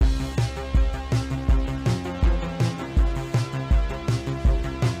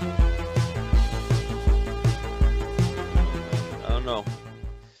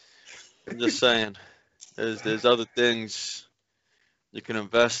just saying. There's other things you can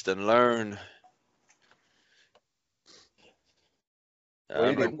invest and learn.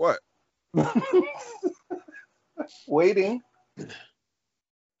 Like Waiting. what? Waiting.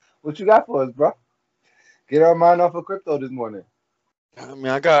 What you got for us, bro? Get our mind off of crypto this morning. I mean,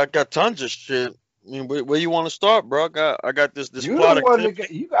 I got tons of shit. I mean, where you want to start, bro? I got this You the one that productivity.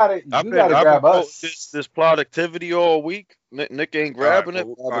 get, you gotta I've been grab quoting us. this productivity all week. Nick ain't All right, grabbing it.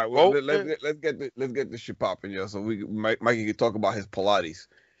 well, I all have a right. Well, quote there. let's get this shit popping, yo. So Mikey can talk about his Pilates.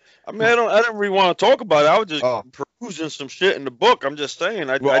 I mean, I didn't really want to talk about it. I was just Oh, perusing some shit in the book. I'm just saying.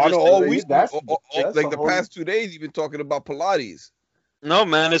 well, I I know just all think week, That's like a the whole. past 2 days, you've been talking about Pilates. no,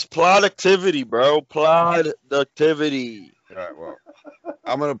 man. It's productivity, bro. Productivity. All right, well,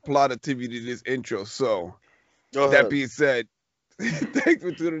 I'm gonna productivity to this intro. So Go that ahead. being said, thanks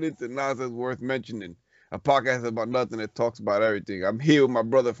for tuning in to Nonsense Worth Mentioning, a podcast about nothing that talks about everything. I'm here with my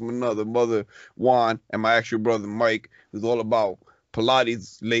brother from another mother, Juan, and my actual brother Mike, who's all about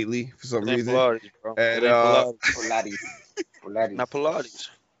Pilates lately for some It ain't reason. Pilates, bro. And It ain't Pilates. Pilates. Pilates. Not Pilates.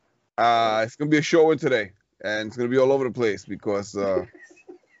 it's gonna be a short one today, and it's gonna be all over the place because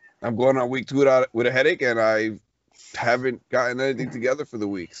I'm going on week 2 with a headache, and I haven't gotten anything together for the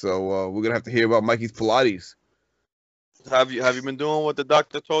week. So we're gonna have to hear about Mikey's Pilates. Have you been doing what the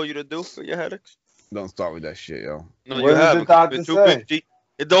doctor told you to do for your headaches? Don't start with that shit, yo. No, What you did the haven't. 'Cause doctor you've been say? too busy.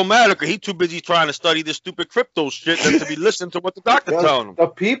 It don't matter because he too busy trying to study this stupid crypto shit than to be listening to what the doctor Yo, telling him. the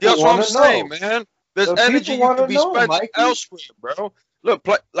people That's what I'm want to saying, know. man. There's The energy people you want could to be know, spending Mikey. elsewhere, bro. Look,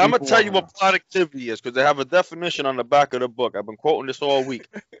 I'm gonna People tell you wanna what productivity is because they have a definition on the back of the book. I've been quoting this all week.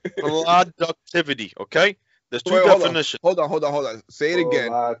 Productivity, okay? There's two Wait, definitions. hold on. Say it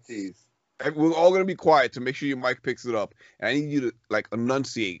again. Pilates. We're all gonna be quiet to make sure your mic picks it up. And I need you to like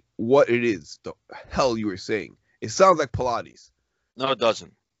enunciate what it is the hell you were saying. It sounds like Pilates. No, it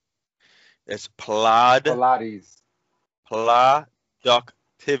doesn't. It's Pilates.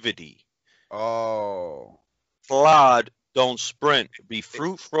 productivity. Oh. Plod, don't sprint. Be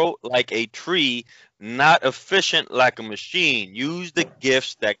fruitful like a tree, not efficient like a machine. Use the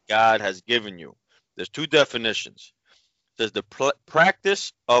gifts that God has given you. There's two definitions. There's the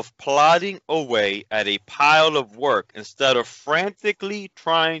practice of plodding away at a pile of work instead of frantically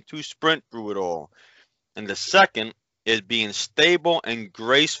trying to sprint through it all. And the second is being stable and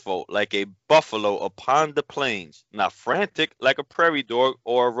graceful like a buffalo upon the plains, not frantic like a prairie dog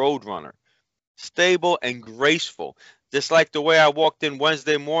or a road runner. Stable and graceful, just like the way I walked in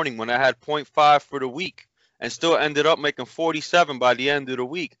Wednesday morning when I had point 0.5 for the week and still ended up making 47 by the end of the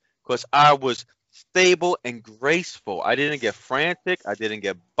week because I was stable and graceful. I didn't get frantic. I didn't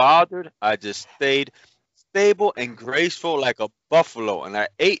get bothered. I just stayed stable and graceful like a buffalo, and I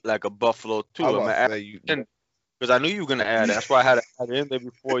ate like a buffalo I too. I'm was gonna about add to say you. because I knew you were gonna add it. That's why I had to add it in there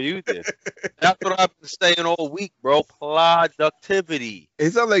before you did. That's what I've been saying all week, bro. Productivity.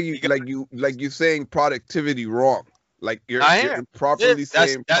 It sounds like You got, you saying productivity wrong. Like you're I you're am. improperly That's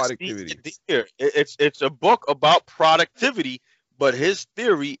saying that's the productivity. idea. It's a book about productivity, but his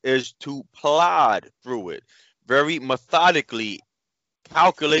theory is to plod through it very methodically,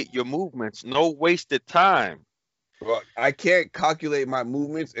 calculate your movements, no wasted time. Well, I can't calculate my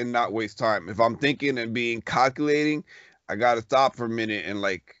movements and not waste time. If I'm thinking and being calculating, I gotta stop for a minute and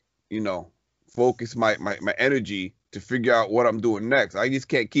focus my energy to figure out what I'm doing next. I just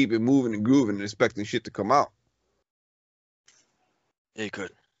can't keep it moving and grooving and expecting shit to come out. Yeah, you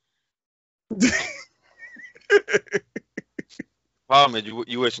could. Problem is,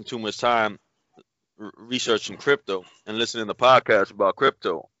 you wasting too much time researching crypto and listening to podcasts about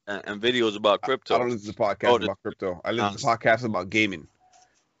crypto and videos about crypto. I don't listen to podcasts Oh, about crypto. I listen to podcasts about gaming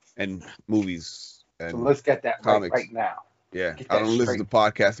and movies and So let's get that comics. right now. Yeah, Get I that don't listen to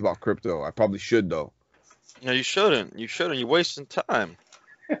straight. podcasts about crypto. I probably should though. No, you shouldn't. You shouldn't. You're wasting time.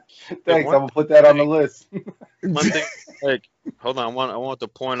 Thanks. I'm one gonna put that on the list. One thing, like, hold on. I want to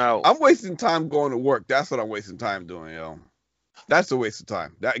point out. I'm wasting time going to work. That's what I'm wasting time doing, yo. That's a waste of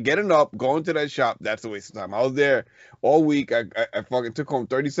time. That getting up, going to that shop, that's a waste of time. I was there all week. I fucking took home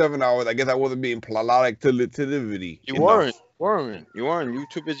 37 hours. I guess I wasn't being productivity You enough. weren't. You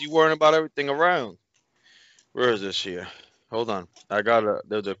too busy worrying about everything around. Where is this here? Hold on.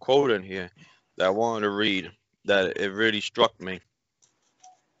 There's a quote in here that I wanted to read that it really struck me.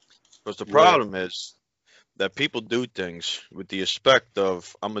 Because the problem is that people do things with the aspect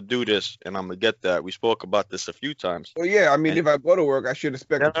of I'm gonna do this and I'm gonna get that. We spoke about this a few times. Well, yeah, I mean, And if I go to work, I should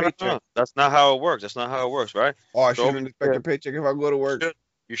expect a paycheck. no. That's not how it works. That's not how it works, right? Oh, I So shouldn't expect a paycheck if I go to work.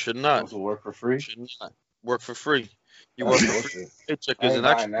 You should not. Also work for You free. should not work for free. You That's work for free. bullshit. Paycheck I is ain't an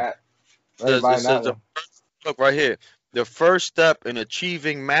buying extra. that. I It ain't buying says that one. look right here. The first step in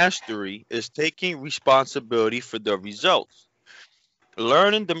achieving mastery is taking responsibility for the results.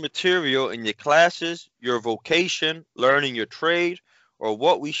 Learning the material in your classes, your vocation, learning your trade, or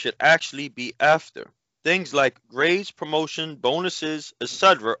what we should actually be after. Things like grades, promotion, bonuses,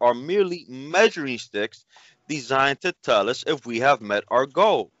 etc., are merely measuring sticks designed to tell us if we have met our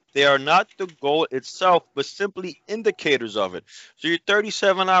goal. They are not the goal itself, but simply indicators of it. So your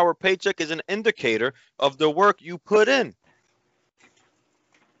 37-hour paycheck is an indicator of the work you put in.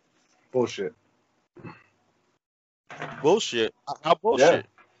 Bullshit. Bullshit. How Yeah. bullshit?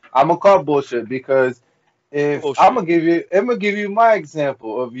 I'm gonna call bullshit because if Bullshit. I'm gonna give you my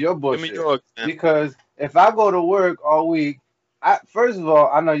example of your Give me bullshit. your example. Because if I go to work all week, first of all,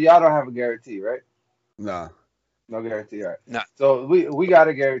 I know y'all don't have a guarantee, right? Nah. No guarantee, right? Nah. So we got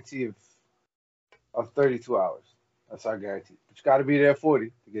a guarantee of 32 hours. That's our guarantee. But you got to be there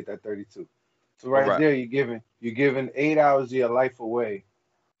 40 to get that 32. So All right right. there, you're giving 8 hours of your life away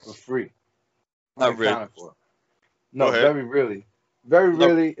for free. Not really. Unaccounted for. Go No, ahead. very No,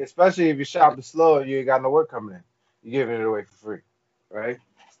 really, especially if you're shopping slow and you ain't got no work coming in. You're giving it away for free, right?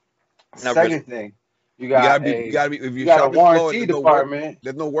 not really. Second thing, you You gotta got be. You gotta be. If you're a shopping slow and warranty there's no work, department.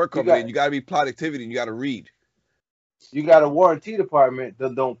 there's no work You coming got in. You gotta be productivity. And you gotta read. you got a warranty department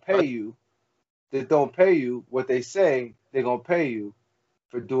that don't pay Right. you. That don't pay you what they say they're gonna pay you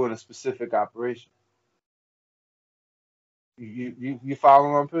for doing a specific operation. You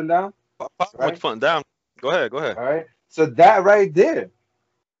following what I'm putting down, Pop much right? putting down. Go ahead. Go ahead. All right. So that right there,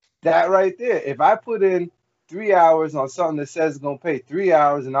 if I put in 3 hours on something that says it's gonna pay 3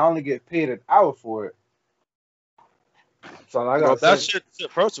 hours and I only get paid an hour for it, that's all I Well, gotta if that say.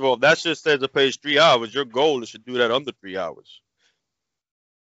 shit. First of all, if that shit says it pays 3 hours, your goal is to do that under 3 hours.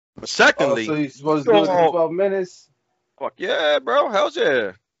 But Oh, so secondly, you're supposed to do it in oh 12 minutes? fuck yeah, bro. Hell's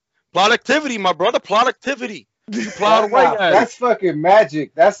yeah. Productivity, my brother. Productivity. You plowed away Nah, at it. that's fucking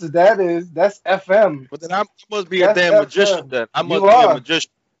magic. That's FM. But then I must be a That's damn magician. FM. Then I You must be a are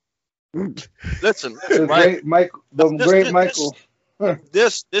magician. Listen, the right? great Michael, the This, great this, Michael. I'm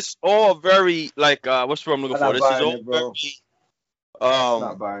this all very like what's what I'm looking for. not This is buying all it, bro. very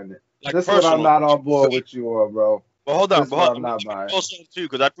Not buying it. like This one I'm personal. not on board with you on, bro. But hold on, This one I'm Let me not give you buying. also too,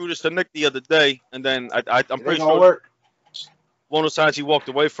 because I threw this to Nick the other day, and then I'm It ain't pretty gonna sure work. one of the signs he walked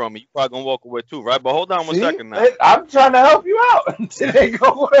away from me. You probably gonna walk away too, right? But hold on one See, second now. I'm trying to help you out. It ain't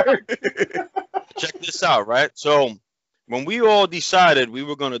gonna work. Check this out, right? So when we all decided we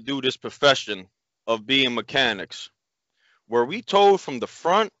were gonna do this profession of being mechanics, were we told from the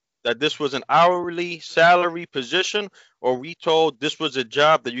front that this was an hourly salary position, or we told this was a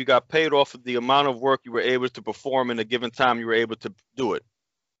job that you got paid off of the amount of work you were able to perform in a given time you were able to do it?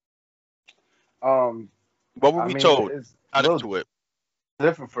 Um, What were I we mean, told? it's a Not little into it.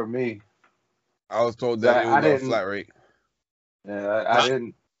 different for me. I was told 'Cause that it I was a didn't. flat rate. Yeah, I Not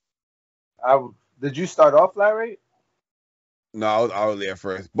didn't. Did you start off flat rate? No, I was hourly at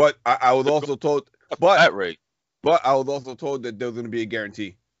first, but I was the also told, flat rate. but I was also told that there was going to be a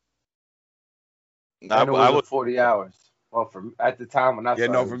guarantee. I And it was a would 40 hours. Well, at the time when I Yeah,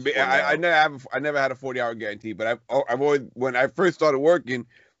 started, no, it for was me, 40 I hours. never had a 40-hour guarantee, but I've always, when I first started working,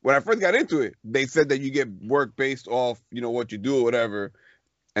 when I first got into it, they said that you get work based off, what you do or whatever,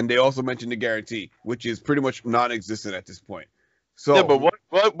 and they also mentioned the guarantee, which is pretty much non-existent at this point. yeah, but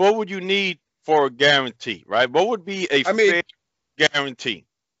So, what would you need for a guarantee, right? What would be a I mean, fair guarantee?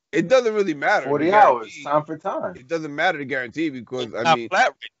 it doesn't really matter, the 40 hours, guarantee. time for time. It doesn't matter the guarantee because, It's I not mean, flat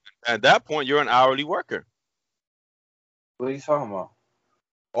rate. At that point, you're an hourly worker. What are you talking about?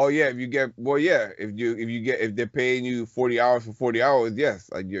 oh yeah, if they're paying you 40 hours for 40 hours, yes,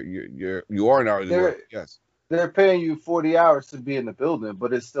 like you are an hourly They're worker, yes. they're paying you 40 hours to be in the building,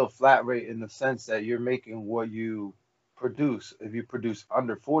 but it's still flat rate in the sense that you're making what you produce. If you produce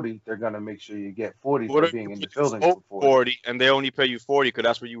under 40, they're gonna make sure you get 40 What for if you being in the produce building over for 40. 40 and they only pay you 40 because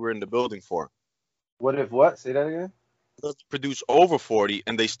that's what you were in the building for? What if what? Say that again? What if you produce over 40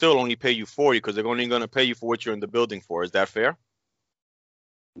 and they still only pay you 40 because they're only going to pay you for what you're in the building for? Is that fair?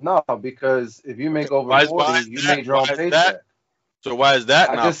 No, because if you make over Why 40, is you that? made your own Why is that? paycheck. So why is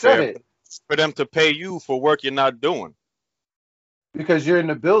that I not just said fair it. for them to pay you for work you're not doing? Because you're in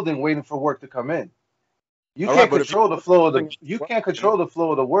the building waiting for work to come in. You All right, can't but if control the flow of the you're you can't working, control the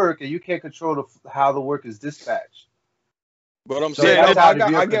flow of the work, and you can't control how the work is dispatched. but I'm So Yeah, saying no, that's if but out of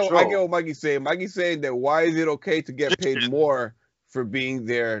your I get control. what Mikey's saying. Mikey's saying that why is it okay to get paid more for being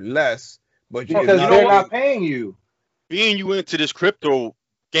there less, but it's Because you not know they're what, okay? not paying you. being you into this crypto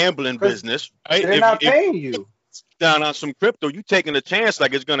gambling Because business, right? they're not If paying you you. down on some crypto, you taking a chance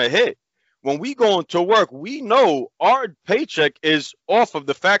like it's gonna hit. When we go into work, we know our paycheck is off of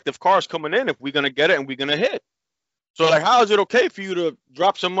the fact of cars coming in if we're gonna get it and we're gonna hit. So like, how is it okay for you to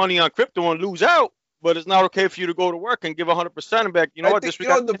drop some money on crypto and lose out, but it's not okay for you to go to work and give 100% and back? You know I what? think This week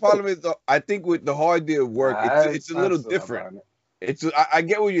I the can't do. problem is though, I think with the hard day of work, Nah, it's a I'm little still not different. buying it. I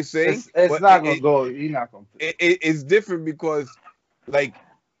get what you're saying, It's but not gonna go. You're not gonna fit it's different because like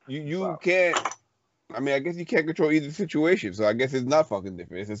you flowers. can't. I mean, I guess you can't control either situation, so I guess it's not fucking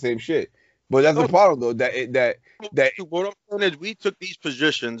different. It's the same shit. But that's the No, problem though that what I'm saying is we took these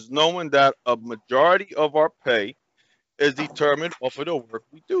positions knowing that a majority of our pay is determined off of the work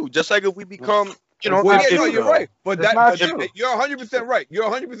we do. Just like if we become, you know, It's well, not yeah, no, true you're though. right. But It's not if, true. you're 100% right. You're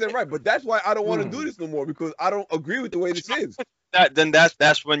 100% right. But that's why I don't want to do Hmm. this no more because I don't agree with the way this is. then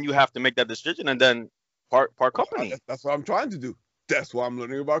that's when you have to make that decision and then part Well, company. that's what I'm trying to do. That's why I'm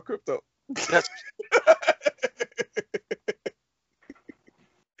learning about crypto. That's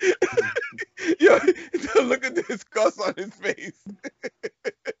Yo, look at the disgust on his face.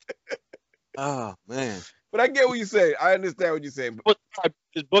 oh man. But I get what you're saying. I understand what you're saying. Put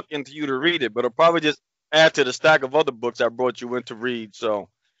this book into you to read it, but it'll probably just add to the stack of other books I brought you in to read. So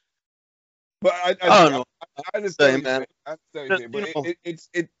But I don't know. I understand what you're Man. saying. I understand what you're Just, saying. you But know, it's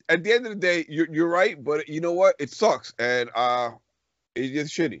at the end of the day, you're right. But you know what? It sucks, and it's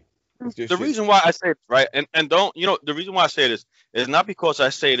just shitty. It's just the shitty. reason why I say it, right, and don't, you know, the reason why I say this is not because I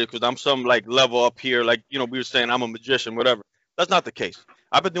say this because I'm some like level up here, like, you know, we were saying I'm a magician, whatever. That's not the case.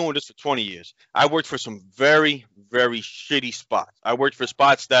 I've been doing this for 20 years. I worked for some very, very shitty spots. I worked for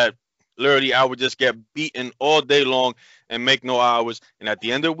spots that literally I would just get beaten all day long and make no hours. And at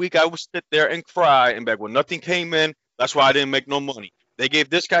the end of the week, I would sit there and cry. And back when nothing came in, that's why I didn't make no money. They gave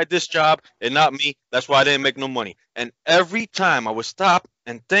this guy this job and not me. That's why I didn't make no money. And every time I would stop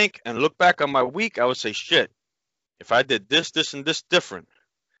and think and look back on my week, I would say, shit, if I did this, this, and this different,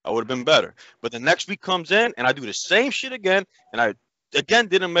 I would have been better. But the next week comes in and I do the same shit again, and I again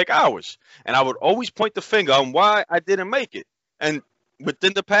didn't make hours. And I would always point the finger on why I didn't make it. And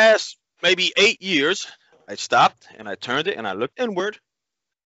within the past maybe 8 years, I stopped and I turned it and I looked inward,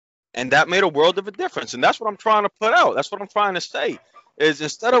 and that made a world of a difference. And that's what I'm trying to put out. That's what I'm trying to say. Is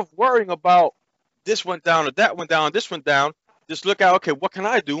instead of worrying about this went down or that went down, this went down, just look at, okay, what can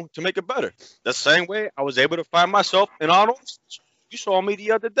I do to make it better? The same way I was able to find myself in auto. You saw me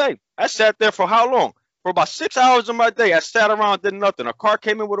the other day. I sat there for how long? For about 6 hours of my day. I sat around, did nothing. A car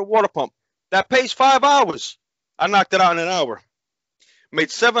came in with a water pump. That pays 5 hours. I knocked it out in an hour.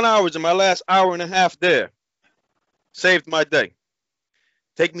 Made 7 hours in my last hour and a half there. Saved my day.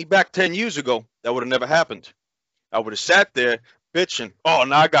 Take me back 10 years ago, that would have never happened. I would have sat there bitching. Oh,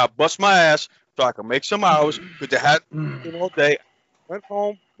 now I got to bust my ass so I can make some hours because they had all day. Went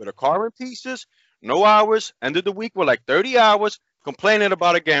home with a car in pieces, no hours, ended the week with like 30 hours, complaining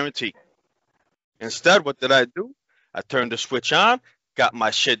about a guarantee. Instead, what did I do? I turned the switch on, got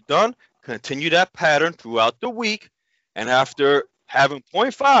my shit done, continued that pattern throughout the week, and after having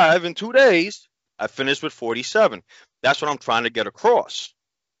point 0.5 in 2 days, I finished with 47. That's what I'm trying to get across.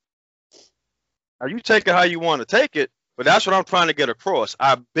 Now, you take it how you want to take it, but that's what I'm trying to get across.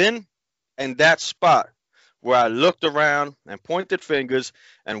 I've been in that spot where I looked around and pointed fingers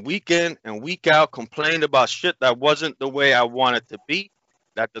and week in and week out complained about shit that wasn't the way I wanted to be.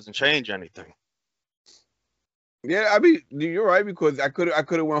 That doesn't change anything. Yeah, I mean, you're right because I could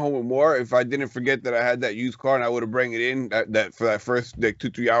have went home with more if I didn't forget that I had that used car and I would have bring it in that for that first like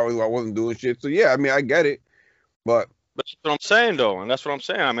 2-3 hours where I wasn't doing shit. So yeah, I mean, I get it, but that's what I'm saying though, and that's what I'm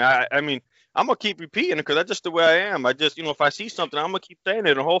saying. I mean, I'm gonna keep repeating it because that's just the way I am. I just, you know, if I see something, I'm gonna keep saying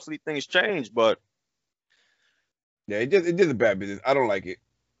it, and hopefully things change. But yeah, it just a bad business. I don't like it.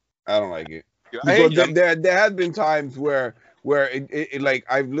 I don't like it I hate because you. there has been times where it like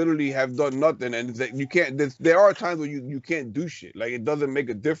I've literally have done nothing and it's like you can't. There are times where you can't do shit. Like it doesn't make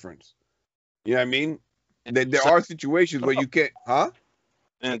a difference. You know what I mean? There are situations where you can't, huh?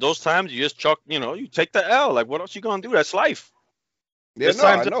 And those times you just chuck, you know, you take the L. Like, what else you gonna do? That's life. Yeah, There's no,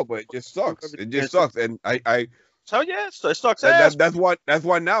 I times know, but it just sucks. It just that, sucks, and I so yeah, it sucks ass. that's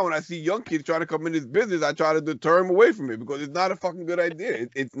why now when I see young kids trying to come in this business, I try to deter them away from it because it's not a fucking good idea.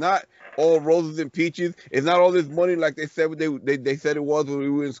 It's not all roses and peaches. It's not all this money like they said they said it was when we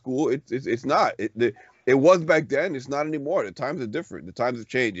were in school. It's not. It was back then. It's not anymore. The times are different. The times have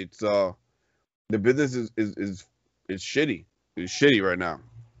changed. It's the business is shitty. It's shitty right now.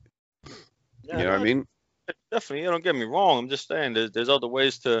 Yeah, You know what I no, mean? definitely. Don't get me wrong. I'm just saying there's other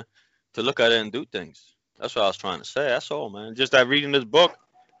ways to look at it and do things. That's what I was trying to say. That's all, man. Just that reading this book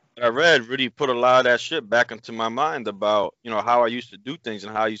that I read really put a lot of that shit back into my mind about, you know, how I used to do things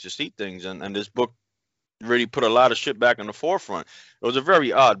and how I used to see things, and this book really put a lot of shit back in the forefront. It was a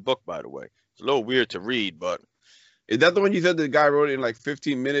very odd book, by the way. It's a little weird to read, but Is that the one you said the guy wrote it in like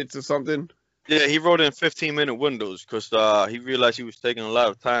 15 minutes or something? Yeah, he wrote in 15-minute windows because he realized he was taking a lot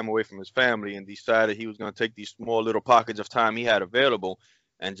of time away from his family and decided he was going to take these small little pockets of time he had available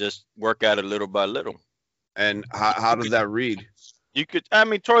and just work at it little by little. And how does that read? You could, I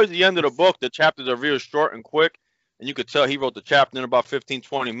mean, towards the end of the book, the chapters are real short and quick, and you could tell he wrote the chapter in about 15,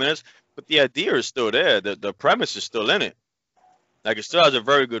 20 minutes, but the idea is still there. The premise is still in it. Like, it still has a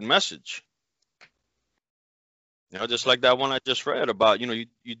very good message. You know, just like that one I just read about, you know,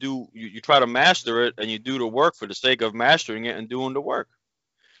 you try to master it and you do the work for the sake of mastering it and doing the work.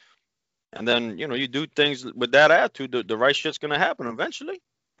 And then, you know, you do things with that attitude, the right shit's going to happen eventually.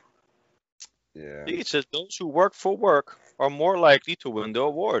 Yeah. It says those who work for work are more likely to win the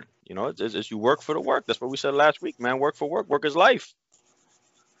award. You know, it's you work for the work. That's what we said last week, man. Work for work. Work is life.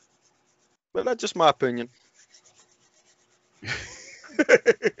 But that's just my opinion. You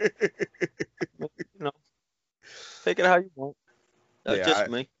know, take it how you want. That's Yeah, just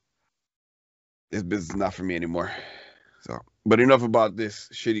me. This business is not for me anymore. So, but enough about this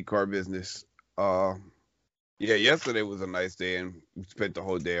shitty car business. Yeah, yesterday was a nice day, and we spent the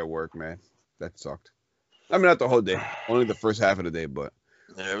whole day at work, man. That sucked. I mean, not the whole day, only the first half of the day, but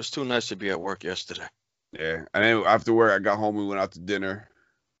Yeah, it was too nice to be at work yesterday. yeah. And then after work, I got home. We went out to dinner.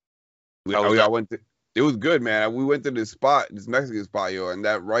 How was that? It was good, man. We went to this spot, this Mexican spot, yo, and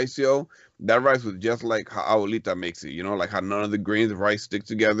that rice, yo, that rice was just like how Abuelita makes it, you know, like how none of the grains of rice stick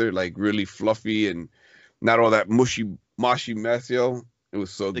together, like really fluffy and not all that mushy mess, yo. It was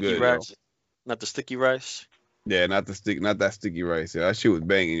so Sticky good, rice, not the sticky rice. yo. Yeah, not that sticky rice, yo. That shit was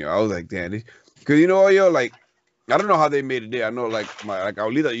banging, yo. I was like, damn, because you know what, yo, like I don't know how they made it there. I know, like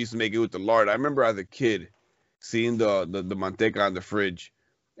Abuelita used to make it with the lard. I remember as a kid seeing the manteca on the fridge.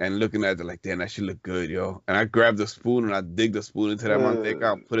 And looking at it like, damn, that shit look good, yo. And I grabbed the spoon and I dig the spoon into that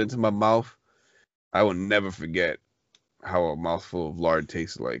manteca and put it into my mouth. I will never forget how a mouthful of lard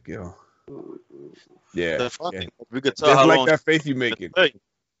tastes like, yo. Yeah. That's funny. Yeah. We could tell Just how like long that face you making. Hey,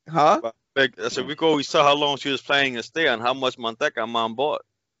 Huh? I said we could always tell how long she was planning to stay and how much manteca mom bought.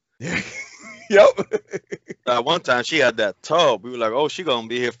 Yep. One time she had that tub. We were like, oh, she gonna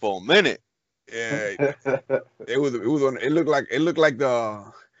be here for a minute. Yeah. It looked like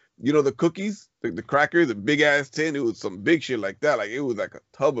the, you know, the cookies, the crackers, the big ass tin. It was some big shit like that. Like it was like a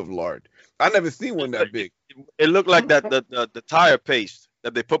tub of lard. I never seen one that big. It looked like that the tire paste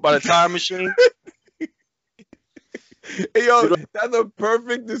that they put by the tire machine. Hey, yo, that's a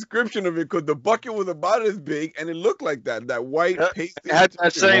perfect description of it because the bucket was about as big and it looked like that white paste. It had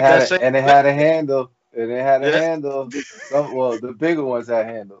that same, and it had a handle. And it had a Yeah. handle. Well, the bigger ones had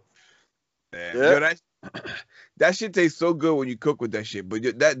handle. Yeah. Yeah. Yo, that shit tastes so good when you cook with that shit. But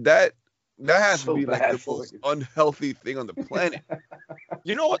that has So to be like bad the for most you. unhealthy thing on the planet.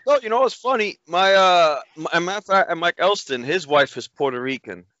 You know what though? You know what's funny? My matter of fact, Mike Elston, his wife is Puerto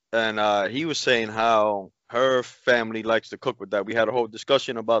Rican, and he was saying how her family likes to cook with that. We had a whole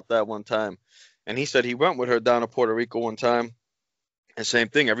discussion about that one time, and he said he went with her down to Puerto Rico one time, and same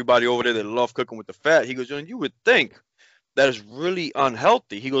thing. Everybody over there they love cooking with the fat. He goes, and you would think that is really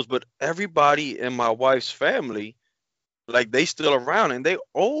unhealthy. He goes, but everybody in my wife's family, like they still around and they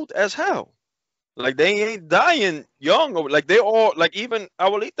old as hell. Like they ain't dying young, or like they all like even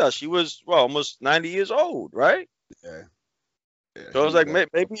Abuelita, she was almost 90 years old, right? Yeah. So I was like, maybe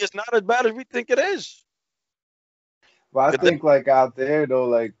it's not as bad as we think it is. But I But think like out there though,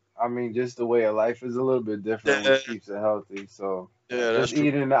 like I mean, just the way of life is a little bit different, Yeah. which keeps it healthy. So Yeah, that's just true.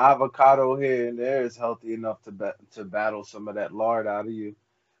 eating the avocado here and there is healthy enough to battle some of that lard out of you.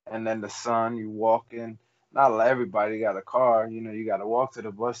 And then the sun, you walking. Not everybody got a car. You know, you got to walk to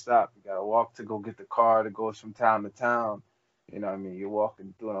the bus stop. You got to walk to go get the car that goes from town to town. You know what I mean? You're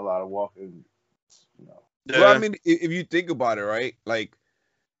walking, doing a lot of walking. You know. Well, I Yeah. mean, if you think about it, right? Like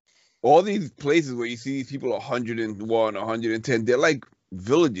all these places where you see these people 101, 110, they're like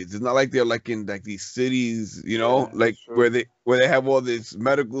villages. It's not like they're like in like these cities, you know, Yeah, like that's true. where they have all this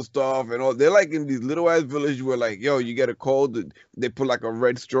medical stuff and all. They're like in these little ass villages where like, yo, you get a cold, they put like a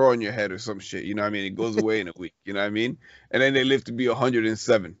red straw in your head or some shit. You know what I mean? It goes away in a week. You know what I mean? And then they live to be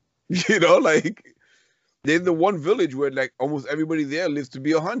 107. You know, like there's the one village where like almost everybody there lives to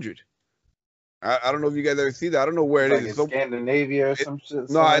be 100. I don't know if you guys ever see that. I don't know where It's like it in is. It's Scandinavia or some shit. no,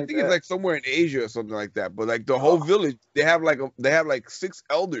 something I like think it's that. like somewhere in Asia or something like that. But like the whole village, they have like 6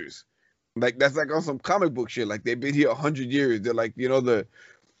 elders. Like that's like on some comic book shit. Like they've been here 100 years. They're like, you know, the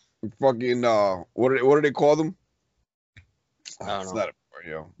fucking what do they call them? I don't It's know. not a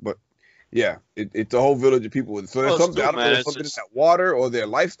word, yo. But yeah, it's a whole village of people. So there's Well, something still, I don't know man, if it's something in just that water or their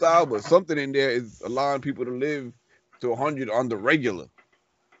lifestyle, but something in there is allowing people to live to 100 on the regular.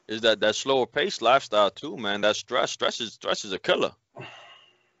 is that slower paced lifestyle too, man. That stress is a killer.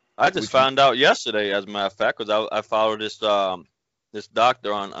 I just Which found out yesterday, as a matter of fact, because I follow this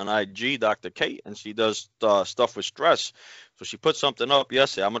doctor on IG, Dr. Kate, and she does stuff with stress. So she put something up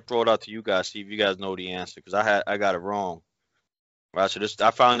yesterday. I'm gonna throw it out to you guys, see if you guys know the answer, because I got it wrong. Right. So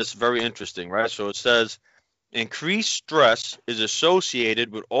I found this very interesting. Right. So it says increased stress is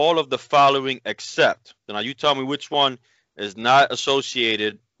associated with all of the following except. So now you tell me which one is not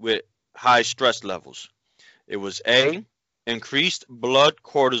associated with high stress levels. It was A, increased blood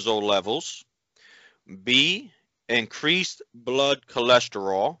cortisol levels, B, increased blood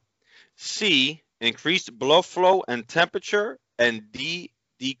cholesterol, C, increased blood flow and temperature, and D,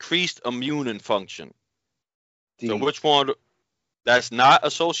 decreased immune function. So D. which one that's not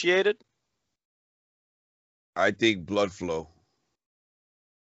associated? I think blood flow.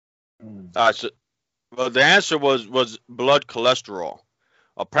 So, well, the answer was blood cholesterol.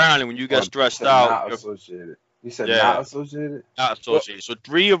 Apparently, when you get You stressed said out, not associated. You said yeah, not associated? not associated. So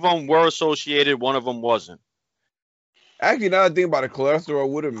 3 of them were associated, 1 of them wasn't. Actually, now that I think about it, cholesterol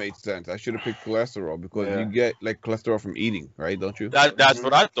would have made sense. I should have picked cholesterol because Yeah. you get like cholesterol from eating, right? Don't you? That's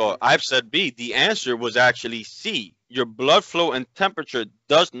what I thought. I've said B. The answer was actually C. Your blood flow and temperature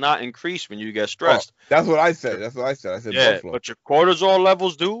does not increase when you get stressed. Oh, that's what I said. That's what I said. I said Yeah, blood flow. but your cortisol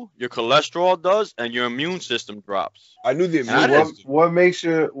levels do, your cholesterol does, and your immune system drops. I knew the And I immune didn't- system. What makes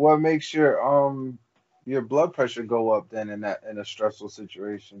your blood pressure go up then in a stressful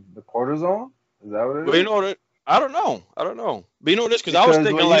situation? The cortisol? Is that what it is? But you know that I don't know. But you know this because I was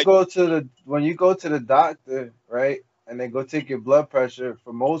thinking when like, when you go to the doctor, right, and they go take your blood pressure,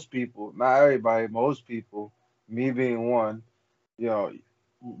 for most people, not everybody, most people, me being one, you know,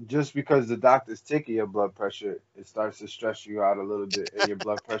 just because the doctor's taking your blood pressure, it starts to stress you out a little bit, and your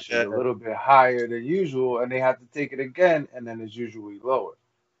blood pressure is a little bit higher than usual, and they have to take it again, and then it's usually lower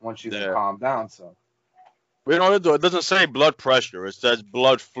once you then Yeah. calm down some. we don't do it doesn't say blood pressure. It says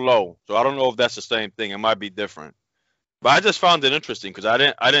blood flow. So I don't know if that's the same thing. It might be different. But I just found it interesting because I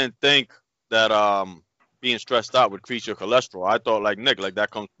didn't think that being stressed out would increase your cholesterol. I thought like Nick, like that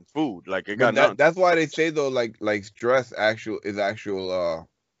comes from food. Like it got But nothing. that's why they say though, like stress does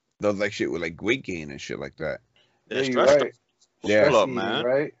like shit with like weight gain and shit like that. Yeah, Yeah, you're stress right. Yeah. full Stress up, eating, man.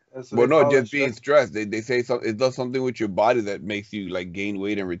 right? That's what But they no, call it, just being stressed. They say it does something with your body that makes you like gain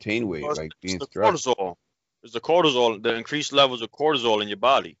weight and retain weight, Well, like it's being the stressed. cortisol. It's the cortisol, the increased levels of cortisol in your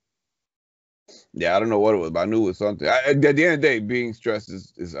body. Yeah, I don't know what it was, but I knew it was something. At the end of the day, being stressed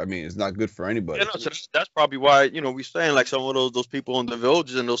is I mean, it's not good for anybody. You know, so that's probably why we're saying like some of those people in the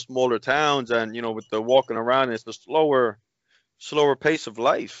villages and those smaller towns, and with the walking around, it's the slower pace of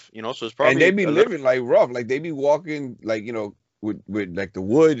life. So it's probably And they be a little- living like rough, like they be walking like with like the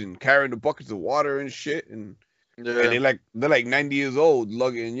wood and carrying the buckets of water and shit, and yeah. they're like 90 years old,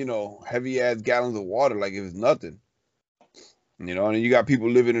 lugging heavy ass gallons of water like it was nothing. And you got people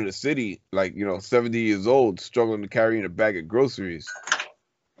living in the city like 70 years old struggling to carry in a bag of groceries.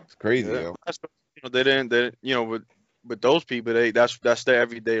 It's crazy, Yeah. yo. That's, they didn't with those people that's their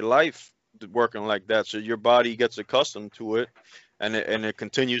everyday life working like that. So your body gets accustomed to it, and it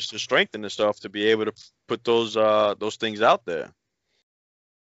continues to strengthen itself to be able to put those things out there.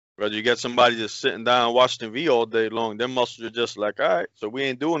 Whether you get somebody just sitting down watching TV all day long, their muscles are just like, all right, so we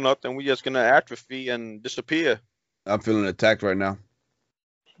ain't doing nothing. We just gonna atrophy and disappear. I'm feeling attacked right now.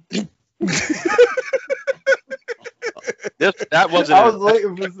 That wasn't. I was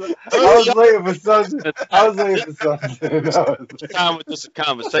waiting for something. I was waiting for something. Time with this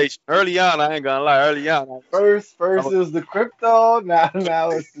conversation. Early on, I ain't gonna lie. Early on, First it was the crypto. Now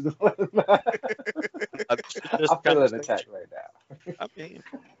it's I'm feeling attacked right now. I mean,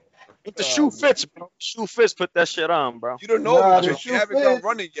 if the shoe fits, bro. Shoe fits. Put that shit on, bro. You don't know, Nah, because the you haven't shoe got fits.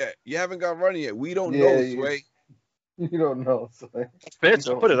 running yet. You haven't got running yet. We don't Yeah, know, you- Sway. You don't know, so It fits.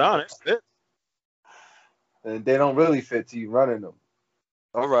 I put it on. It fits. and they don't really fit to you running them.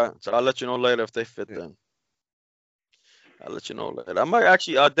 All right. So I'll let you know later if they fit. Yeah. Then I'll let you know later. I might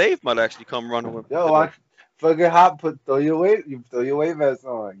actually. Dave might actually come running with me. Yo, I fucking hop. Throw your weight vest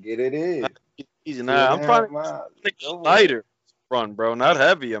on. Get it in. Easy now. I'm trying to make lighter run, bro. Not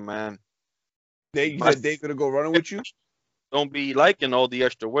heavier, man. You said Dave's gonna go running with you? Don't be liking all the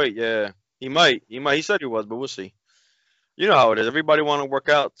extra weight. Yeah, he might. He said he was, but we'll see. You know how it is. Everybody want to work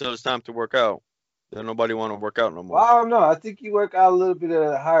out till it's time to work out. Then nobody want to work out no more. Well, I don't know. I think you work out a little bit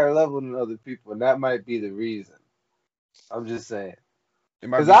at a higher level than other people, and that might be the reason. I'm just saying. It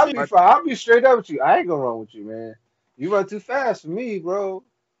might Because I'll be straight up with you. I ain't gonna run with you, man. You run too fast for me, bro.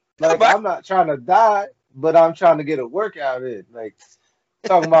 Like, I'm not trying to die, but I'm trying to get a workout in. Like,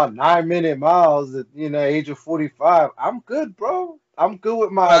 talking about 9-minute miles at age of 45. I'm good, bro. I'm good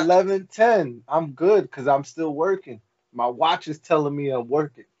with my 11:10. I'm good because I'm still working. My watch is telling me I'm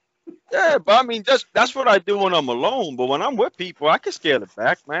working. Yeah, but I mean, that's what I do when I'm alone. But when I'm with people, I can scale it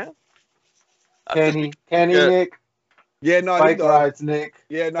back, man. I just be trying to Kenny, get. Nick, Yeah, no, he bike does. rides, Nick.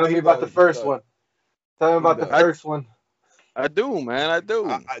 Yeah, no, Tell me he about the does. He first does. one. Tell me He about the does. I first one. I do, man. I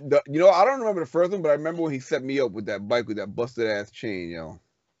do. You know, I don't remember the first one, but I remember when he set me up with that bike with that busted ass chain, yo.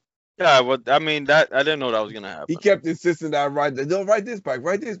 Yeah, well, I mean that I didn't know that was gonna He happen. kept insisting that I ride that. No, ride this bike,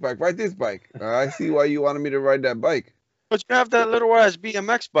 ride this bike, ride this bike. I see why you wanted me to ride that bike. But you have that little ass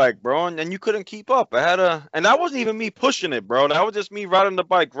BMX bike, bro, and you couldn't keep up. And that wasn't even me pushing it, bro. That was just me riding the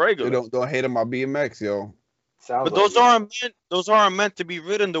bike You regular. don't hate on my BMX, yo. Sounds But like it. those aren't meant to be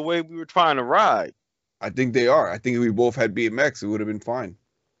ridden the way we were trying to ride. I think they are. I think if we both had BMX, it would have been fine.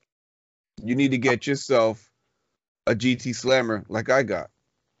 You need to get yourself a GT Slammer like I got.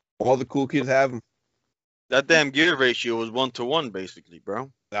 All the cool kids have them. That damn gear ratio was 1-to-1, basically,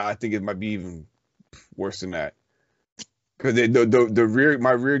 bro. I think it might be even worse than that. Because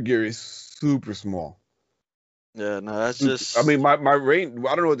my rear gear is super small. Yeah, no, that's Super, just. I mean, my range.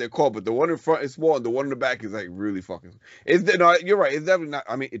 I don't know what they're called, but the one in front is small, and the one in the back is like really fucking. No, you're right. It's definitely not.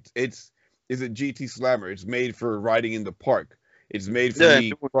 I mean, it's a GT Slammer. It's made for riding in the park. It's made for Yeah, me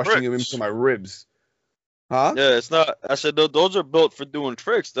doing crushing him tricks. into my ribs. Huh? Yeah, it's not. I said those are built for doing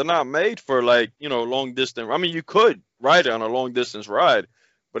tricks. They're not made for like long distance. I mean, you could ride it on a long distance ride,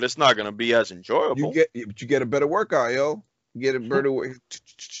 but it's not gonna be as enjoyable. But you get a better workout, yo. You get a better.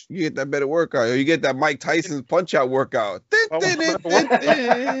 You get that better workout. Yo. You get that Mike Tyson's punch out workout. If I want a better workout,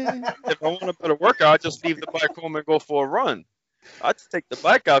 if I want a better workout, I just leave the bike home and go for a run. I just take the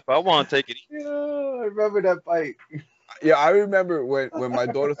bike out if I want to take it. Yeah, I remember that bike. Yeah, I remember when my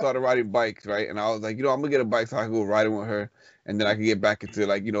daughter started riding bikes, right? And I was like, I'm gonna get a bike so I can go riding with her, and then I can get back into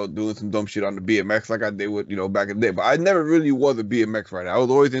like doing some dumb shit on the BMX like I did with back in the day. But I never really was a BMX rider. I was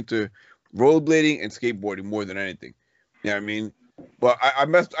always into rollerblading and skateboarding more than anything. You know what I mean? But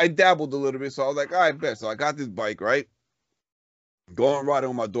I dabbled a little bit, so I was like, all right, bet. So I got this bike, right? Going riding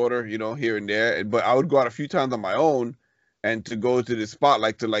with my daughter, here and there. But I would go out a few times on my own, and to go to the spot,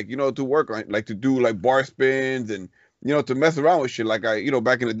 to work on, like to do like bar spins and to mess around with shit like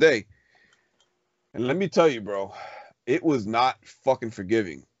back in the day. And let me tell you, bro, it was not fucking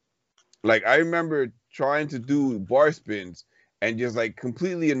forgiving. Like I remember trying to do bar spins and just like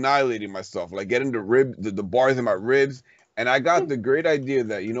completely annihilating myself, like getting the bars in my ribs. And I got the great idea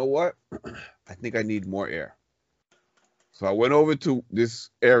that, you know what? I think I need more air. So I went over to this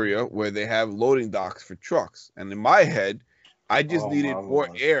area where they have loading docks for trucks. And in my head, I just needed more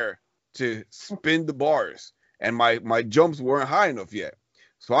air to spin the bars. And my jumps weren't high enough yet.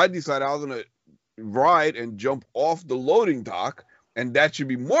 So I decided I was going to ride and jump off the loading dock, and that should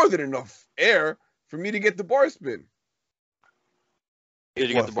be more than enough air for me to get the bar spin. Did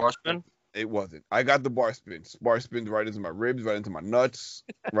you get the bar spin? It wasn't. I got the bar spin. Bar spins right into my ribs, right into my nuts,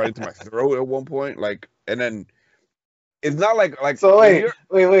 right into my throat at one point. And then it's not like. So wait.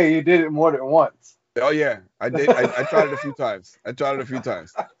 You did it more than once. Oh yeah, I did. I tried it a few times.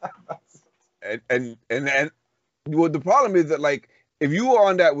 And well, the problem is that like if you were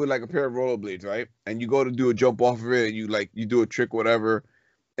on that with like a pair of rollerblades, right, and you go to do a jump off of it, and you do a trick, whatever,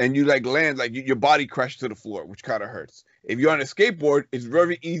 and you like land, like your body crashes to the floor, which kind of hurts. If you're on a skateboard, it's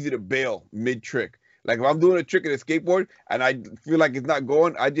very easy to bail mid trick. Like if I'm doing a trick at a skateboard and I feel like it's not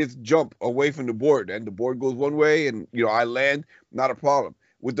going, I just jump away from the board, and the board goes one way, and I land, not a problem.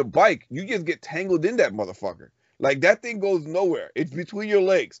 With the bike, you just get tangled in that motherfucker. Like that thing goes nowhere. It's between your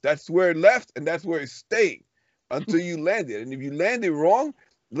legs. That's where it left, and that's where it's staying until you land it. And if you land it wrong,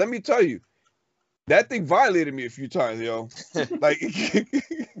 let me tell you, that thing violated me a few times, yo. Like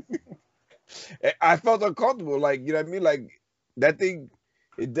I felt uncomfortable. Like, you know what I mean? Like that thing,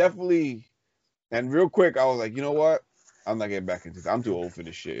 it definitely. And real quick, I was like, you know what? I'm not getting back into this. I'm too old for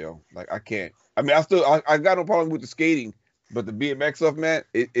this shit, yo. Like I can't. I mean, I got no problem with the skating, but the BMX stuff, man,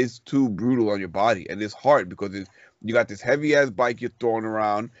 it's too brutal on your body, and it's hard because you got this heavy ass bike you're throwing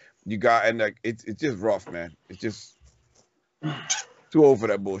around. You got and like it's just rough, man. It's just too old for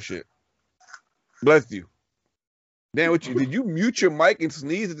that bullshit. Bless you. Dan, did you mute your mic and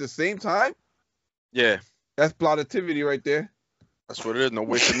sneeze at the same time? Yeah. That's plautivity right there. That's what it is. No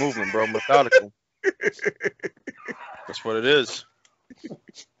wasted movement, bro. Methodical. That's what it is.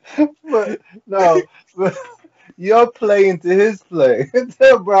 But no, you're playing to his play.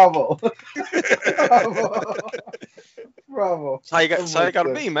 Bravo. Bravo. That's how you got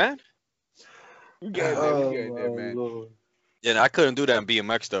to be, man. We get there, man. Lord. Yeah, I couldn't do that in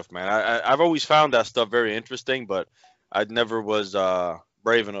BMX stuff, man. I've always found that stuff very interesting, but I never was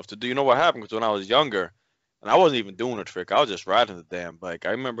brave enough to do. You know what happened? Because when I was younger, and I wasn't even doing a trick, I was just riding the damn bike.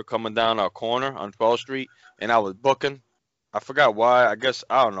 I remember coming down our corner on 12th Street, and I was booking, I forgot why. I guess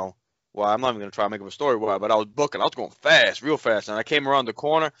I don't know why. I'm not even gonna try to make up a story why, but I was booking. I was going fast, real fast, and I came around the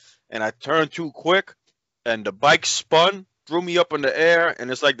corner and I turned too quick, and the bike spun, threw me up in the air,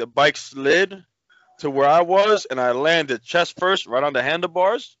 and it's like the bike slid to where I was, and I landed chest first right on the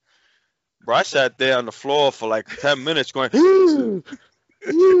handlebars. Bro, I sat there on the floor for like 10 minutes going,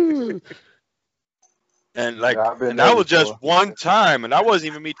 and like, Yeah, I've been and there that was just before. one time, and that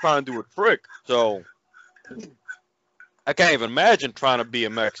wasn't even me trying to do a trick. So I can't even imagine trying to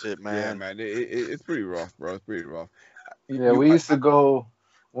BMX it, Yeah, man. man, it's pretty rough, bro. It's pretty rough. Yeah, we used to go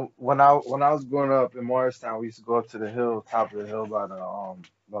when I was growing up in Morristown. We used to go up to the hill, top of the hill by the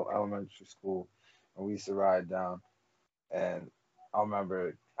elementary school, and we used to ride down. And I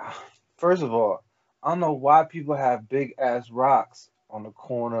remember, first of all, I don't know why people have big ass rocks on the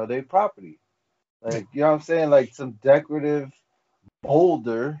corner of their property. Like, you know what I'm saying? Like some decorative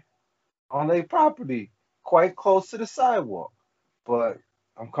boulder on their property, quite close to the sidewalk. But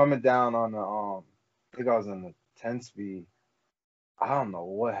I'm coming down on the I think I was in the 10 speed. I don't know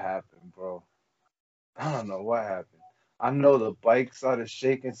what happened, bro. I don't know what happened. I know the bike started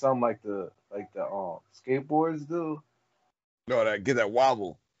shaking something like the skateboards do. No, that get that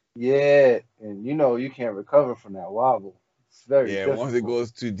wobble. Yeah, and you know you can't recover from that wobble. It's very Yeah, once it difficult.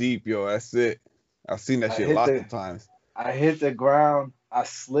 goes too deep, yo, that's it. I've seen that I shit hit lots the of times. I hit the ground. I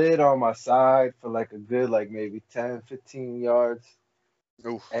slid on my side for like a good like maybe 10, 15 yards,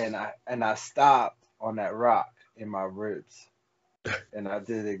 Oof. and I stopped on that rock in my ribs. And I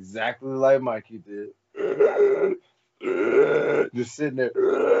did exactly like Mikey did. Just sitting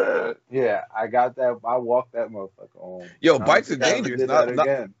there. Yeah, I got that. I walked that motherfucker home. Yo, And I don't bikes are think I ever dangerous. did that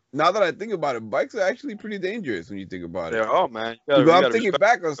again. Now that I think about it, bikes are actually pretty dangerous when you think about it. Yeah, oh man, Because you I'm gotta thinking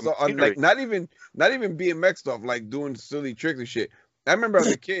respect back on the on like machinery. not even BMX stuff, like doing silly tricks and shit. I remember as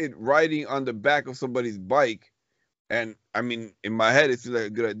a kid riding on the back of somebody's bike, and I mean, in my head, it seemed like a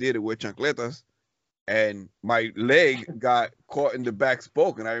good idea to wear chancletas, and my leg got caught in the back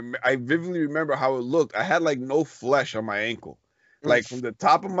spoke, and I vividly remember how it looked. I had like no flesh on my ankle, like from the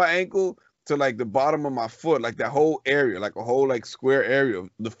top of my ankle to like the bottom of my foot, like that whole area, like a whole like square area.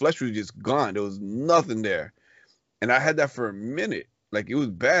 The flesh was just gone. There was nothing there, and I had that for a minute. Like it was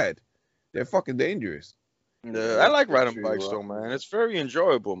bad. They're fucking dangerous. Yeah, Yeah, I like for riding sure, bikes bro. though, man. It's very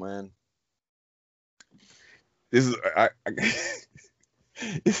enjoyable, man. This is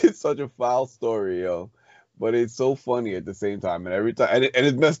this is such a foul story, yo, but it's so funny at the same time, and every time, and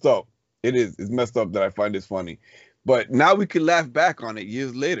it's messed up. It is. It's messed up that I find this funny, but now we can laugh back on it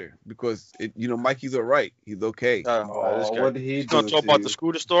years later because Mikey's all right. He's okay. This Oh, guy. what did he He's gonna do talk to about the you?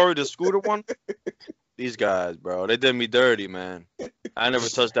 scooter story, the scooter one. These guys, bro, they did me dirty, man. I never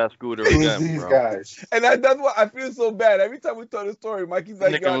touched that scooter Who's again, these bro. guys? And that's why I feel so bad every time we tell the story. Mikey's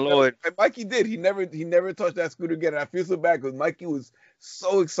like, Nick "Yo," and Lloyd. and Mikey did. He never touched that scooter again. And I feel so bad because Mikey was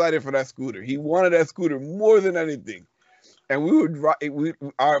so excited for that scooter. He wanted that scooter more than anything. And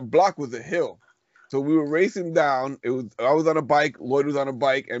our block was a hill, so we were racing down. I was on a bike, Lloyd was on a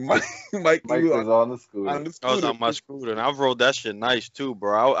bike, and Mikey Mike was was on the on scooter. the I was scooter. on my scooter, and I rode that shit nice too,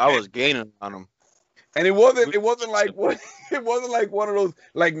 bro. I was gaining on them. And it wasn't like what it wasn't like one of those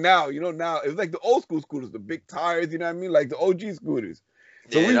like now, now it was like the old school scooters, the big tires, you know what I mean, like the OG scooters.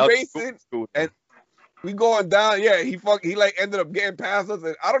 So Yeah, we that was racing scooter. and we going down. Yeah, he like ended up getting past us,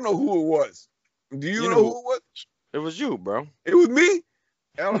 and I don't know who it was. Do you You know knew who it was? it was you, bro. It was me.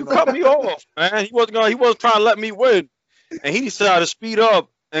 I don't You know. cut me off, man. He wasn't trying to let me win, and he decided to speed up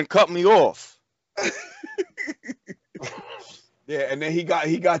and cut me off. Yeah, and then he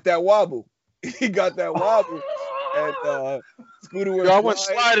got that wobble. He got that wobble, and scooter went Yo, I went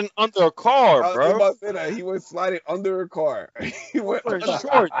sliding. sliding under a car, I was bro. about to say that he went sliding under a car. He went Wearing under a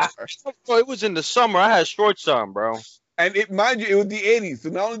shorts. car. Bro, it was in the summer. I had shorts on, bro. And mind you, it was the 80s. So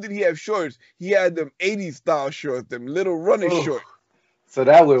not only did he have shorts, he had them 80s style shorts, them little running Oh, shorts. so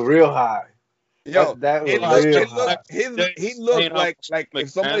that went real high. Yo, That it was looked, real it looked, high. he looked Laying on like my if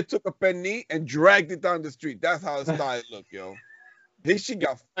stomach, somebody man. took a penny and dragged it down the street. That's how his style looked, yo. His shit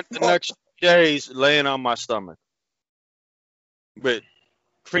got Spent the fucked. next days laying on my stomach with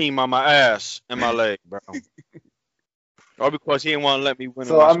cream on my ass and my leg, bro. All because he didn't want to let me win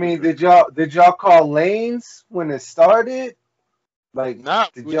in So my I mean, scooter. did y'all call lanes when it started? Like, Nah,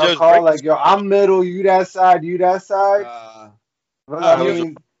 did we y'all just call break. like, yo, I'm middle, you that side, you that side? Well, I It was,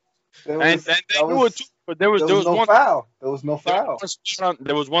 mean, there and was they that knew it was too. But there there was was no one foul. There was no there was foul. one spot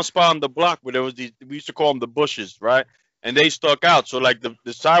there was one spot on the block where there was these, we used to call them the bushes, right? And they stuck out. So like the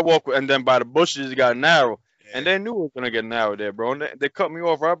sidewalk and then by the bushes it got narrow. And they knew it was gonna get narrow there, bro. And they cut me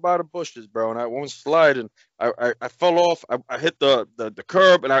off right by the bushes, bro. And I went sliding. I fell off. I hit the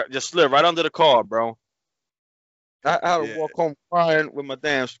curb and I just slid right under the car, bro. I had to Yeah. walk home crying with my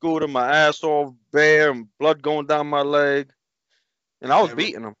damn scooter, my ass all bare, and blood going down my leg. And I was Yeah,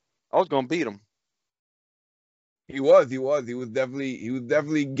 beating him. I was gonna beat him. he was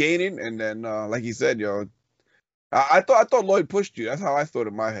definitely gaining, and then like you said, yo, I thought Lloyd pushed you. That's how I thought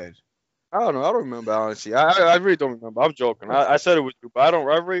in my head. I don't know. I don't remember honestly. I really don't remember. I'm joking. I said it with you, but I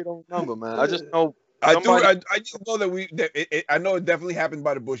really don't remember, man. I just know somebody. I just know that I know it definitely happened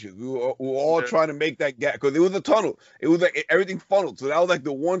by the bushes. We were all Yeah. trying to make that gap because it was a tunnel. It was like everything funneled. So that was like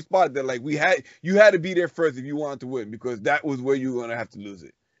the one spot that like you had to be there first if you wanted to win because that was where you were gonna have to lose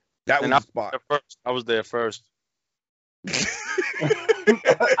it. That was And the spot. I was there first.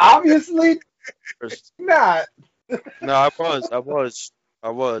 Obviously First. not. No, I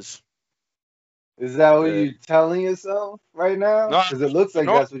was. Is that what Yeah. you're telling yourself right now? No, Because it looks like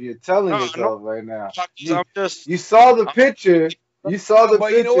no, that's what you're telling no, yourself right now. I'm just. You saw the picture. You saw the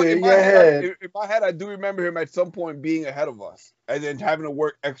But you know what? picture in your head. In my head, I do remember him at some point being ahead of us and then having to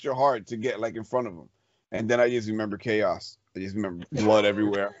work extra hard to get like in front of him. And then I just remember chaos. I just remember blood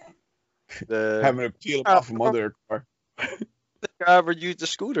everywhere, having to peel him off from under a car. I ever used the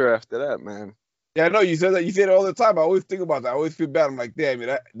scooter after that, man. Yeah, I know you said that. You say it all the time. I always think about that. I always feel bad. I'm like, damn,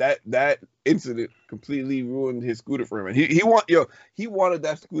 that incident completely ruined his scooter for him. And he wanted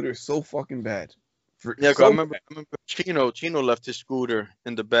that scooter so fucking bad. Yeah, 'cause I remember Chino left his scooter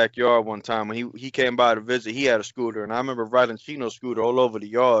in the backyard one time when he came by to visit. He had a scooter, and I remember riding Chino's scooter all over the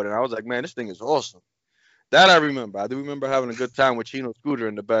yard, and I was like, man, this thing is awesome. That I remember. I do remember having a good time with Chino's scooter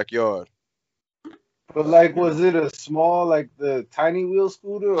in the backyard. But like, was it a small, like the tiny wheel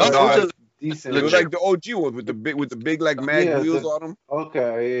scooter, or No, it it was was just decent? It was legit. like the OG one with the big like mag Yeah, wheels on them.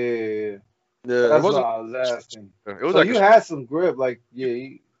 Okay, yeah. Yeah, it That's what wasn't. I was asking. It was So like you had some grip, like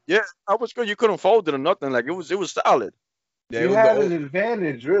yeah. I was good. You couldn't fold it or nothing. Like it was solid. Yeah, it you was had the an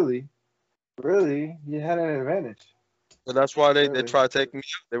advantage, really. Really, you had an advantage. But that's why they Really. tried to take me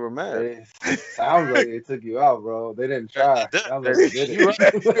out. They were mad. It sounds like they took you out, bro. They didn't try. They did. Sounds like they did You it.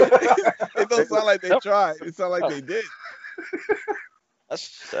 It don't sound like they tried. It sounds like they did.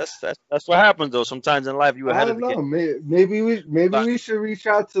 That's what happens though. Sometimes in life you I ahead of don't the game. know. Maybe we should reach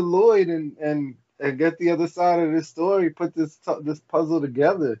out to Lloyd and get the other side of this story. Put this puzzle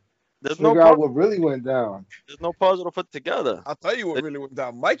together. There's no Figure out puzzle. what really went down. There's no puzzle to put together. I'll tell you what really went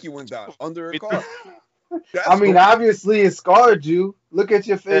down. Mikey went down under a car. I mean, obviously it scarred you. Look at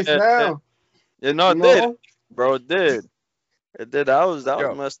your face now. Yeah, no, it You did, know? bro. It did. It did. That was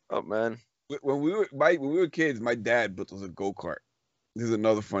Yo. messed up, man. When we were kids, my dad built us a go-kart. This is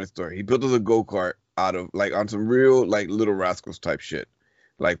another funny story. He built us a go-kart out of like on some real like Little Rascals type shit,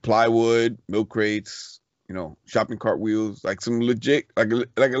 like plywood, milk crates, shopping cart wheels, like some legit, like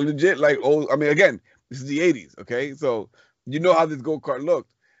a legit like old. I mean, again, this is the '80s, okay? So you know how this go-kart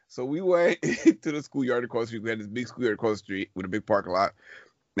looked. So we went to the schoolyard across the street. We had this big schoolyard across the street with a big parking lot.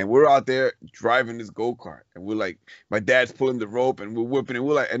 And we're out there driving this go-kart. And we're like, my dad's pulling the rope and we're whipping it.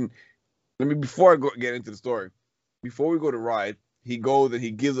 We're like, and before I get into the story, before we go to ride, he goes and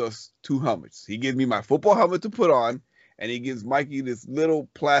he gives us 2 helmets. He gives me my football helmet to put on, and he gives Mikey this little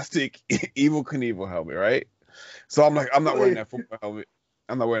plastic Evel Knievel helmet, right? So I'm like, I'm not wearing that football helmet.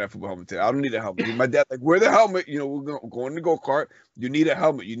 I'm not wearing that football helmet today. I don't need a helmet. My dad's like, wear the helmet. We're going to go-kart. You need a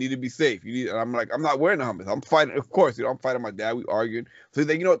helmet. You need to be safe. And I'm like, I'm not wearing a helmet. I'm fighting. Of course, I'm fighting my dad. We arguing. So he's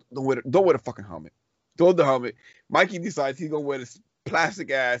like, what? Don't wear the fucking helmet. Throw the helmet. Mikey decides he's going to wear this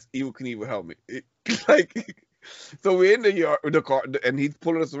plastic-ass Evel Knievel helmet. So we're in the car, and he's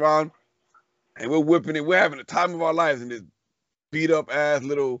pulling us around, and we're whipping it. We're having the time of our lives in this beat-up-ass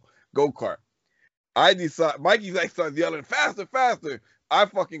little go-kart. Mikey like starts yelling, faster, faster. I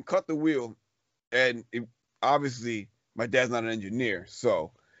fucking cut the wheel, and obviously my dad's not an engineer,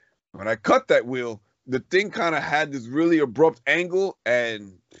 so when I cut that wheel, the thing kind of had this really abrupt angle,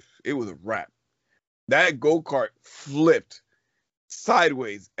 and it was a wrap. That go-kart flipped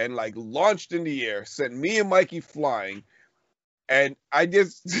sideways and like launched in the air, sent me and Mikey flying, and I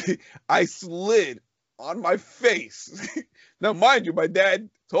slid on my face. Now, mind you, my dad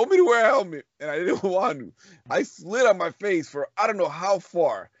told me to wear a helmet, and I didn't want to. I slid on my face for I don't know how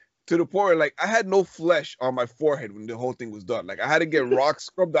far, to the point where, like, I had no flesh on my forehead when the whole thing was done. Like, I had to get rocks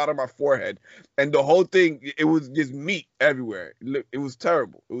scrubbed out of my forehead, and the whole thing, it was just meat everywhere. It was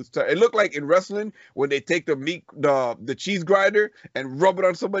terrible. It looked like in wrestling when they take the cheese grinder and rub it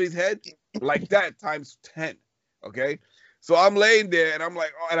on somebody's head, like that times 10. Okay. So I'm laying there, and I'm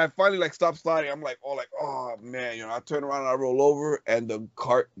like, and I finally like stop sliding. I'm like, oh man, I turn around and I roll over, and the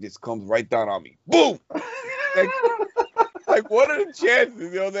cart just comes right down on me. Boom! Like what are the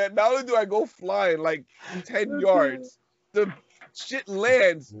chances, that not only do I go flying like 10 yards, the shit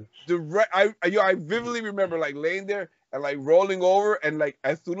lands direct. I vividly remember like laying there and like rolling over, and like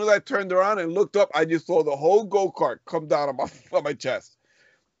as soon as I turned around and looked up, I just saw the whole go-kart come down on my chest.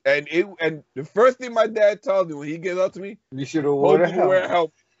 And the first thing my dad tells me when he gets up to me, You should have worn a wear a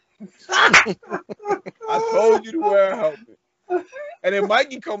helmet. helmet. I told you to wear a helmet. And then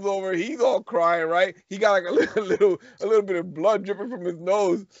Mikey comes over, he's all crying, right? He got like a little bit of blood dripping from his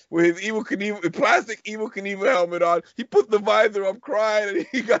nose with his plastic Evel Knievel helmet on. He put the visor up, crying, and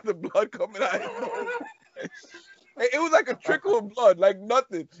he got the blood coming out of his nose. It was like a trickle of blood, like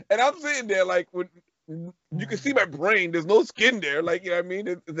nothing. And I'm sitting there like, you can see my brain. There's no skin there. Like, you know what I mean?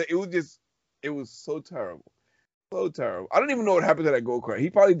 It was so terrible. So terrible. I don't even know what happened to that go-kart. He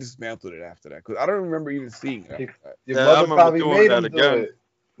probably dismantled it after that because I don't remember even seeing it. Your mother probably made him do it.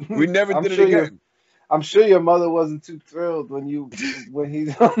 We never did it again. I'm sure your mother wasn't too thrilled when he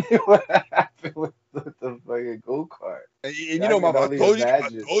told you what happened with the fucking go-kart. And you know, Mama, I told you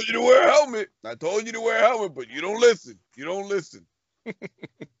to wear a helmet. I told you to wear a helmet, but you don't listen. You don't listen.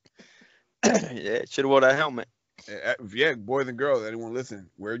 Yeah, should have wore that helmet. Yeah, boys and girls, anyone listen,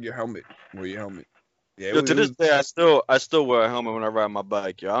 wear your helmet. Wear your helmet. Yeah, Yo, to this day, I still wear a helmet when I ride my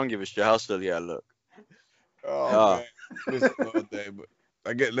bike. Yo, I don't give a shit how silly I look. Oh, man. Listen all day, but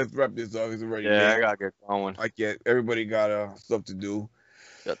let's wrap this up. It's already late. I gotta get going. Everybody got stuff to do.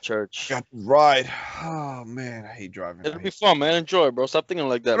 Got church. Got to ride. Oh man, I hate driving. It'll be fun, man. Enjoy it, bro. Stop thinking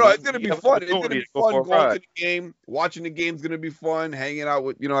like that. No, man. it's gonna be fun. It's gonna be fun going to the game, watching the game's gonna be fun. Hanging out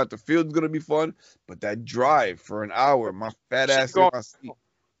with at the field's gonna be fun. But that drive for an hour, my fat ass in my seat.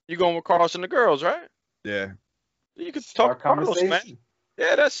 You going with Carlos and the girls, right? Yeah. You can talk Carlos, man.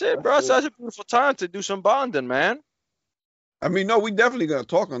 Yeah, that's it, bro. That's such a beautiful time to do some bonding, man. I mean, no, we definitely gonna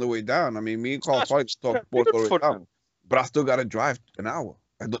talk on the way down. I mean, me and Carl probably talk sports on the way down. But I still gotta drive an hour.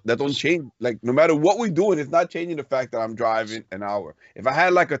 That don't change. Like, no matter what we're doing, it's not changing the fact that I'm driving an hour. If I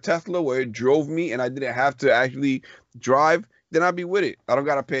had like a Tesla where it drove me and I didn't have to actually drive, then I'd be with it. I don't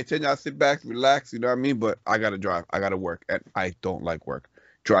gotta pay attention. I sit back, relax. You know what I mean? But I gotta drive. I gotta work, and I don't like work.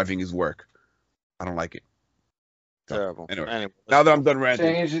 Driving is work. I don't like it. Terrible. Anyway, now that I'm done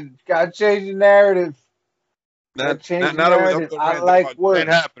ranting, gotta change the narrative. Now that I like work. Shit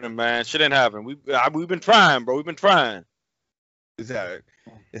ain't happening, man. Shit ain't happening. We've been trying, bro. We've been trying.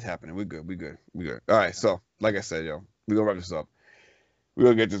 It's happening. We're good. All right. So, like I said, we're gonna wrap this up. We're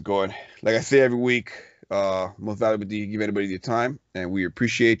gonna get this going. Like I say every week, most valuable thing, you give anybody your time, and we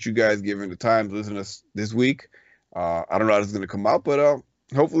appreciate you guys giving the time to listen to us this week. I don't know how this is gonna come out, but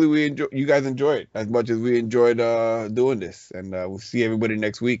hopefully you guys enjoy it as much as we enjoyed doing this, and we'll see everybody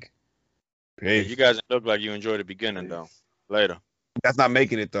next week. Peace. Yeah, you guys look like you enjoyed the beginning, though. Later. That's not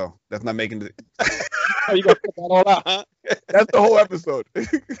making it, though. That's not making it. You got to put that all out, huh? That's the whole episode.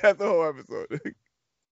 That's the whole episode.